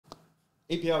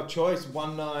EPL choice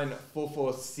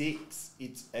 19446.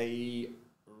 It's a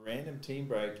random team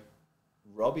break.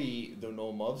 Robbie the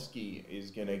Normovsky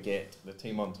is going to get the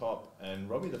team on top, and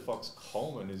Robbie the Fox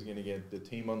Coleman is going to get the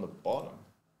team on the bottom.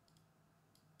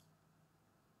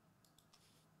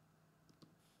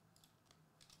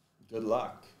 Good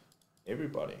luck,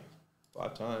 everybody.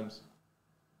 5 times.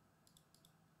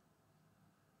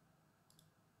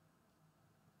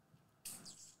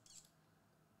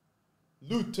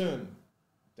 Luton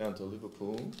down to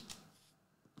Liverpool.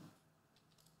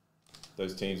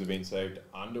 Those teams have been saved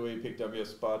under where you picked up your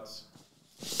spots.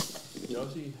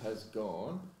 Yossi has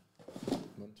gone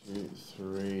 1, 2,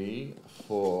 3,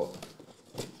 4,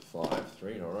 5,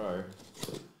 3 in a row.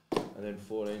 And then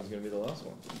 14 is going to be the last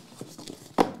one.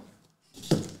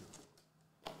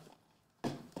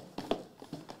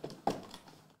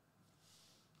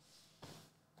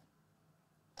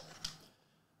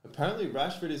 Apparently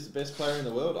Rashford is the best player in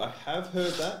the world. I have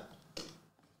heard that.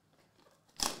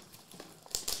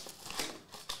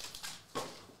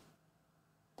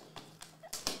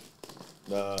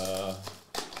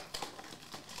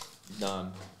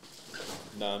 None.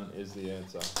 None is the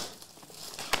answer.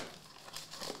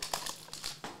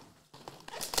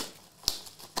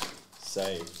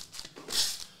 Save.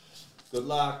 Good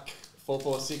luck.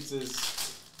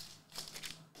 446s.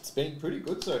 It's been pretty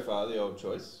good so far, the old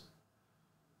choice.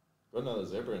 Got another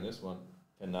zebra in this one.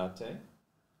 Kanate.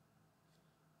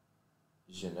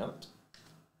 Jeanette.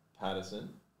 Patterson.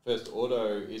 First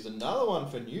auto is another one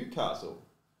for Newcastle.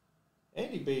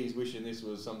 Andy B's wishing this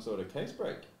was some sort of case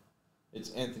break.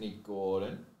 It's Anthony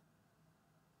Gordon.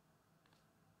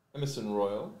 Emerson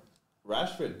Royal.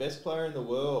 Rashford, best player in the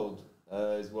world,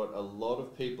 is what a lot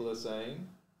of people are saying.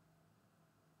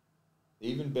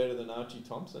 Even better than Archie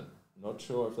Thompson. Not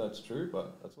sure if that's true,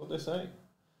 but that's what they're saying.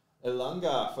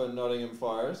 Elanga for Nottingham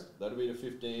Forest. That'll be the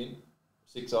 15.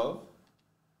 6 of.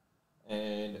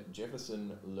 And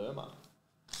Jefferson Lerma.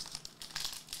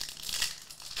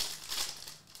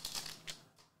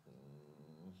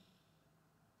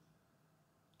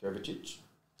 Kovacic.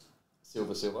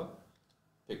 Silver.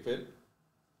 Pickford.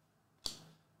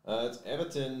 It's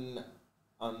Everton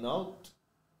Arnaut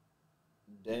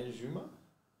Danjuma.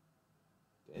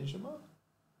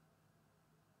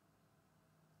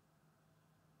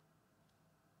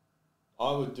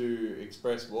 I would do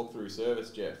express walkthrough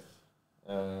service, Jeff.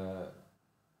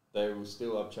 They will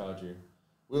still upcharge you.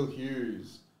 Will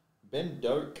Hughes. Ben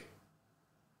Doak.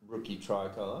 Rookie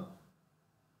tricolour.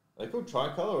 Are they called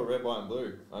tricolour or red, white and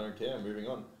blue? I don't care, moving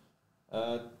on.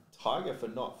 Tiger for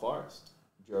Not Forest.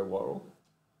 Joe Worrell.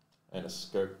 And a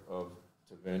scope of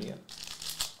Tavernier.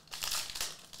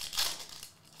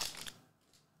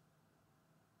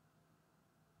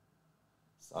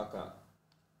 Saka.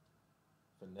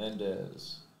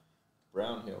 Fernandez.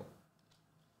 Brownhill.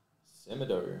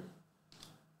 Semedo.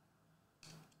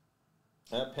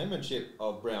 Penmanship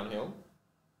of Brownhill.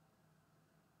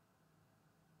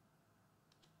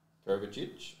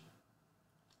 Kovacic.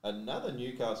 Another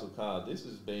Newcastle card. This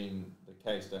has been the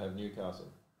case to have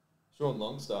Newcastle. Sean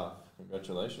Longstaff,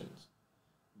 congratulations.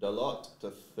 Dalot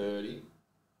to 30.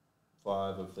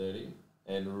 5 of 30.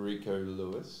 And Rico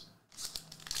Lewis.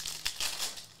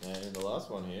 And the last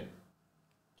one here.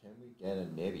 Can we get a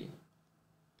Nevi?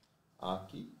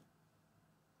 Aki.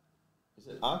 Is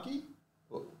it Aki?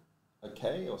 Or a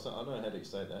K or something? I don't know how to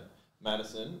say that.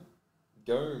 Madison.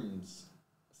 Gomes.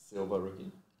 Silver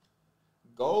rookie.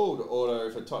 Gold auto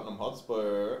for Tottenham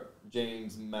Hotspur.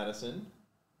 James Madison.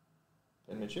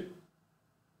 Penmanship.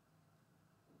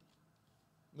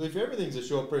 If everything's a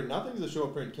short print, nothing's a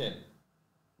short print, Ken.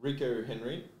 Rico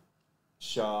Henry.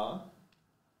 Shah.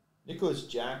 Nicholas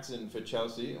Jackson for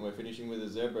Chelsea. And we're finishing with a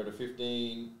zebra to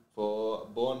 15 for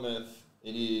Bournemouth.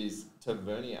 It is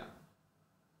Tavernier.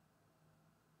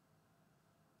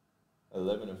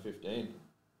 11 of 15.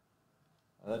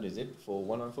 And that is it for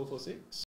 19446.